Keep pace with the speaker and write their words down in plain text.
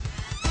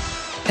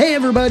Hey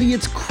everybody,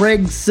 it's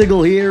Craig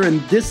Sigel here,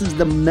 and this is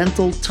the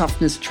Mental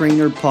Toughness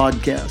Trainer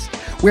podcast,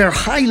 where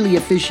highly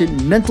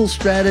efficient mental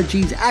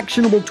strategies,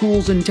 actionable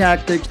tools, and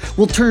tactics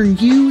will turn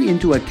you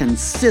into a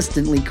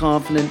consistently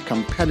confident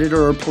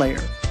competitor or player.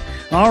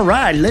 All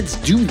right, let's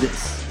do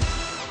this.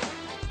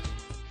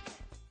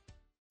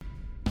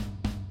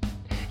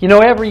 You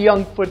know, every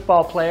young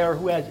football player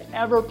who has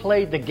ever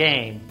played the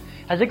game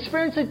has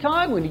experienced a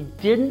time when he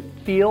didn't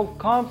feel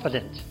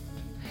confident.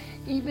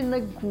 Even the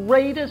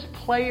greatest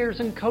players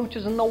and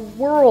coaches in the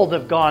world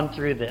have gone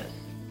through this.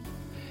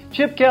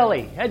 Chip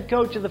Kelly, head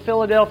coach of the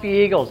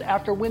Philadelphia Eagles,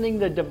 after winning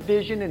the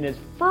division in his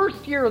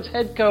first year as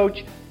head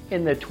coach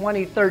in the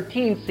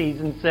 2013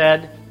 season,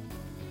 said,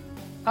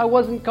 "I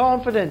wasn't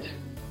confident."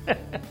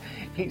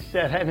 He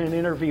said in an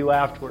interview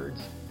afterwards,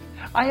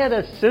 "I had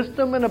a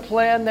system and a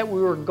plan that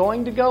we were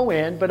going to go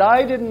in, but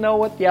I didn't know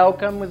what the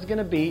outcome was going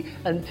to be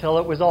until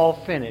it was all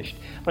finished.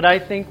 But I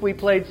think we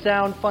played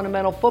sound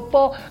fundamental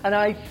football, and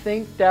I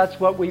think that's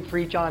what we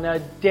preach on a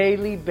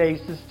daily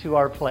basis to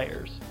our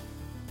players."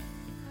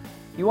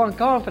 You want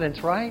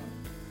confidence, right?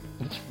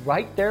 It's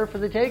right there for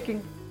the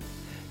taking.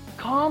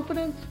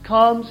 Confidence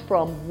comes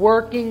from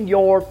working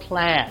your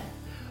plan,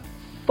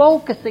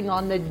 focusing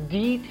on the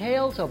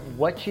details of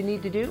what you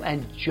need to do,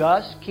 and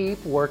just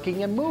keep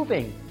working and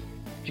moving.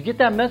 Did you get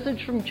that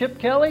message from Chip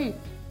Kelly?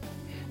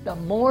 The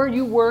more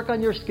you work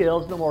on your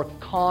skills, the more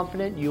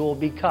confident you will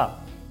become.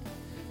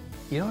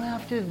 You don't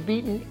have to have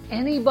beaten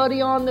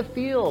anybody on the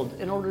field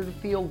in order to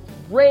feel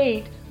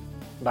great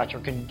about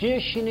your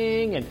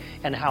conditioning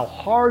and how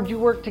hard you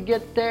work to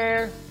get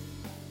there.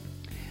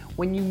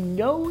 When you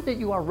know that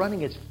you are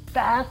running as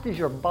fast as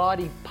your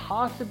body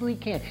possibly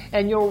can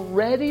and you're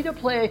ready to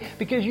play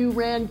because you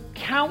ran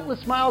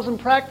countless miles in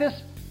practice,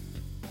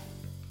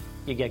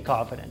 you get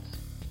confidence.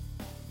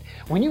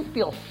 When you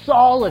feel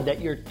solid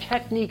that your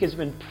technique has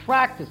been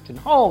practiced and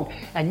honed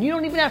and you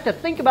don't even have to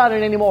think about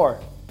it anymore,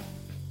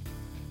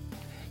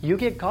 you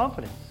get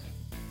confidence.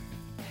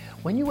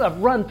 When you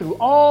have run through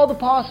all the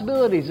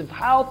possibilities of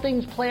how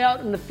things play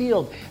out in the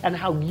field and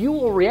how you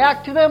will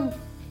react to them,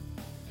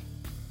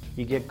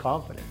 you get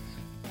confidence.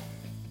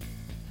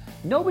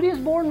 Nobody is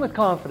born with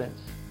confidence.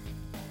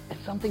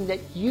 It's something that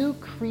you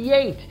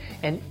create,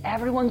 and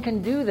everyone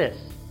can do this.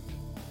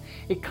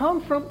 It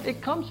comes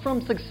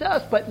from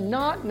success, but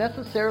not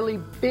necessarily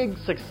big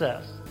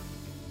success.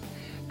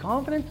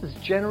 Confidence is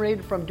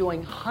generated from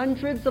doing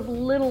hundreds of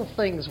little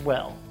things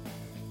well.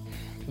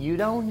 You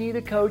don't need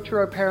a coach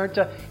or a parent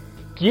to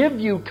give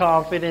you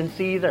confidence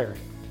either.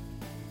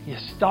 You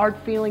start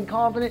feeling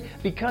confident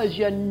because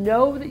you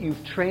know that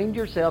you've trained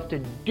yourself to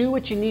do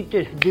what you need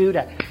to do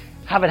to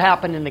have it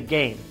happen in the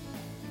game.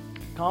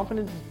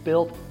 Confidence is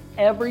built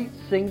every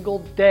single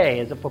day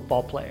as a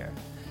football player.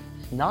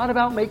 It's not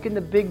about making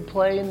the big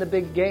play in the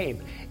big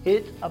game.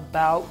 It's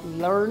about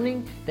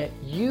learning that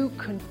you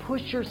can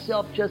push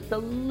yourself just a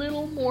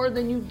little more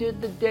than you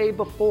did the day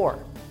before.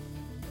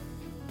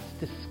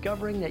 It's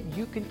discovering that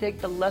you can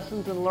take the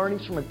lessons and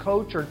learnings from a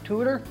coach or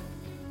tutor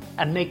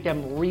and make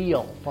them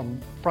real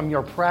from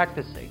your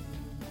practicing.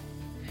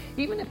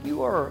 Even if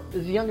you are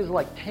as young as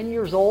like 10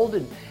 years old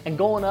and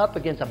going up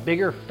against a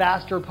bigger,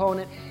 faster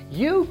opponent,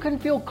 you can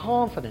feel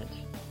confident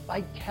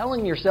by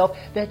telling yourself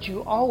that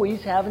you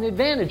always have an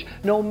advantage,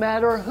 no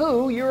matter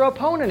who your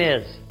opponent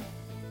is.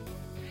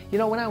 You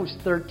know, when I was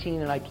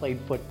 13 and I played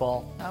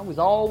football, I was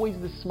always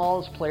the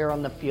smallest player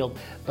on the field,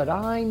 but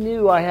I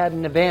knew I had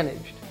an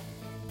advantage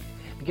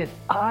because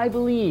I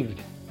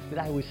believed that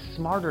I was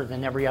smarter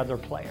than every other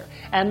player,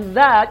 and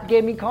that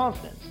gave me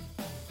confidence.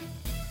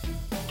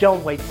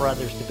 Don't wait for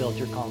others to build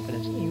your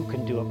confidence. You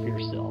can do it for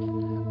yourself.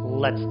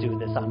 Let's do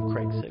this. I'm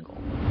Craig Sigel.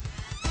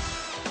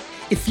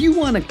 If you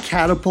want to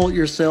catapult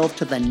yourself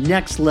to the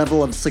next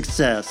level of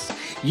success,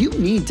 you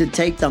need to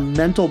take the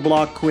mental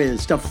block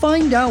quiz to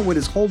find out what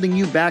is holding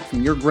you back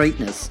from your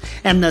greatness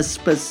and the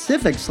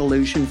specific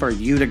solution for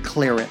you to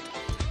clear it.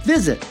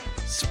 Visit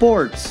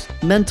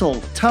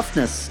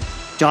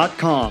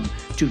sportsmentaltoughness.com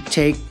to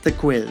take the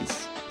quiz.